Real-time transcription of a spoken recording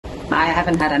I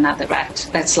haven't had another rat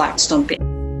that's like Stumpy.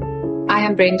 I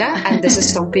am Brenda, and this is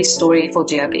Stumpy's story for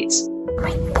GeoBeats.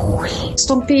 My boy.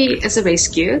 Stumpy is a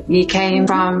rescue. He came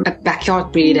from a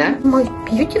backyard breeder. My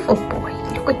beautiful boy.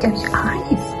 Look at those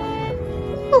eyes.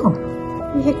 Oh,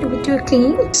 you have to do a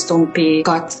clean. Stumpy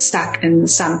got stuck in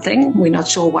something. We're not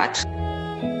sure what.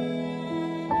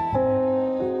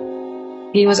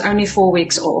 He was only 4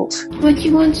 weeks old. What do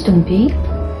you want, Stumpy?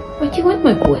 What do you want,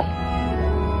 my boy?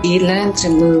 He learned to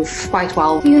move quite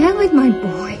well. You have it, my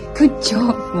boy. Good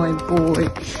job, my boy.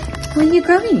 Where are you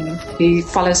going? He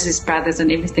follows his brothers in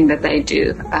everything that they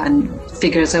do and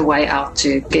figures a way out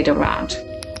to get around.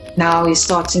 Now he's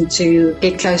starting to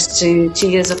get close to 2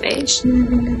 years of age.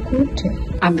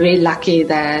 I'm very lucky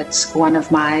that one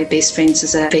of my best friends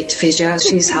is a vet physio.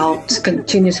 She's helped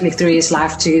continuously through his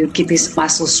life to keep his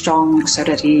muscles strong so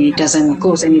that he doesn't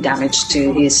cause any damage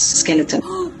to his skeleton.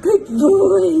 Good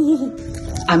boy.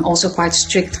 I'm also quite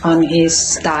strict on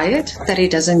his diet, that he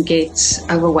doesn't get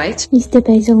overweight. Mr.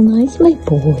 Basil Nice, my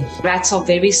boy. Rats are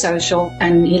very social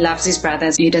and he loves his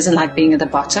brothers. He doesn't like being at the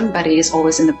bottom, but he is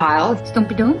always in the pile.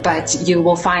 Stumpy dog. But you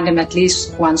will find him at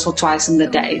least once or twice in the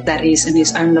day that he's in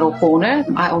his own little corner.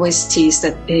 I always tease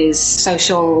that his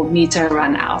social meter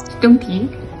run out. Stumpy.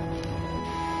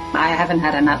 I haven't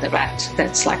had another rat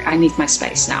that's like, I need my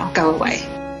space now, go away.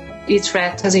 Each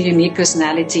rat has a unique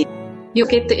personality. You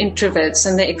get the introverts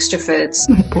and the extroverts.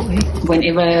 My boy.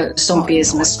 Whenever Stumpy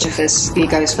is mischievous, he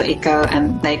goes for Echo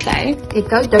and they play.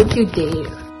 Echo, don't you dare.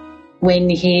 When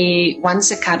he wants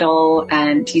a cuddle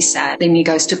and he's sad, then he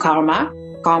goes to Karma.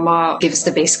 Karma gives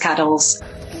the best cuddles.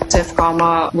 So if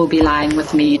Karma will be lying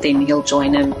with me, then he'll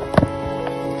join him.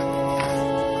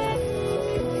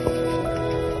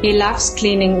 He loves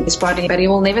cleaning his body, but he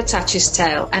will never touch his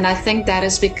tail. And I think that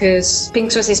is because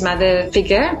Pinks was his mother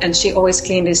figure and she always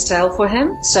cleaned his tail for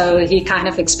him. So he kind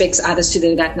of expects others to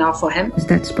do that now for him.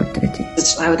 That's what it is.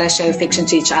 It's how they show affection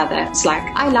to each other. It's like,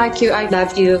 I like you, I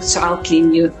love you, so I'll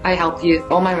clean you, I help you.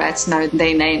 All my rats know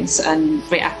their names and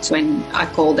react when I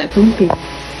call them. Stumpy.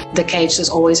 The cage is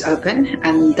always open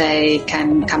and they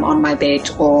can come on my bed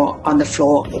or on the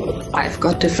floor. I've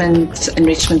got different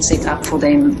enrichment set up for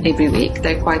them every week.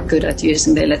 They're quite good at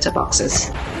using their litter boxes.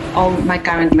 All my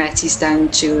current ratties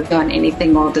don't chew on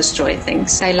anything or destroy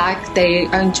things. They like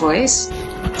their own toys.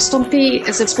 Stumpy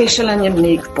is a special and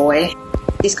unique boy.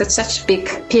 He's got such big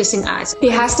piercing eyes. He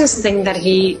has this thing that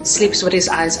he sleeps with his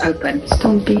eyes open.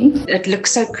 Stumpy. It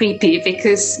looks so creepy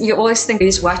because you always think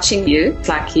he's watching you. It's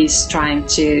like he's trying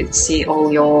to see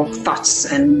all your thoughts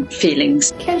and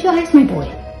feelings. Close your eyes, my boy.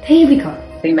 Here we go.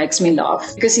 He makes me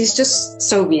laugh because he's just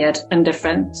so weird and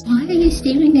different. Why are you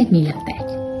staring at me like that?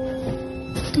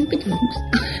 Stumpy don't.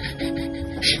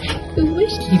 Who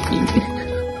was sleeping?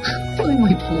 Oh,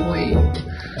 my boy.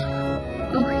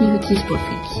 Oh, you're just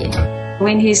perfect.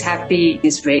 When he's happy,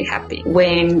 he's very happy.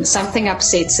 When something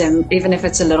upsets him, even if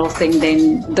it's a little thing,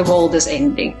 then the world is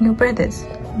ending. Your brothers,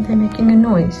 they're making a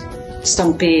noise.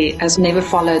 Stumpy has never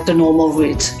followed the normal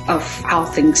route of how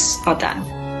things are done.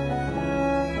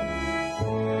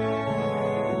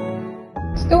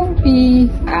 Stumpy.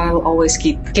 I'll always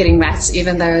keep getting rats,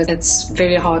 even though it's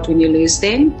very hard when you lose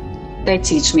them. They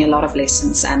teach me a lot of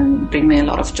lessons and bring me a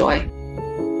lot of joy.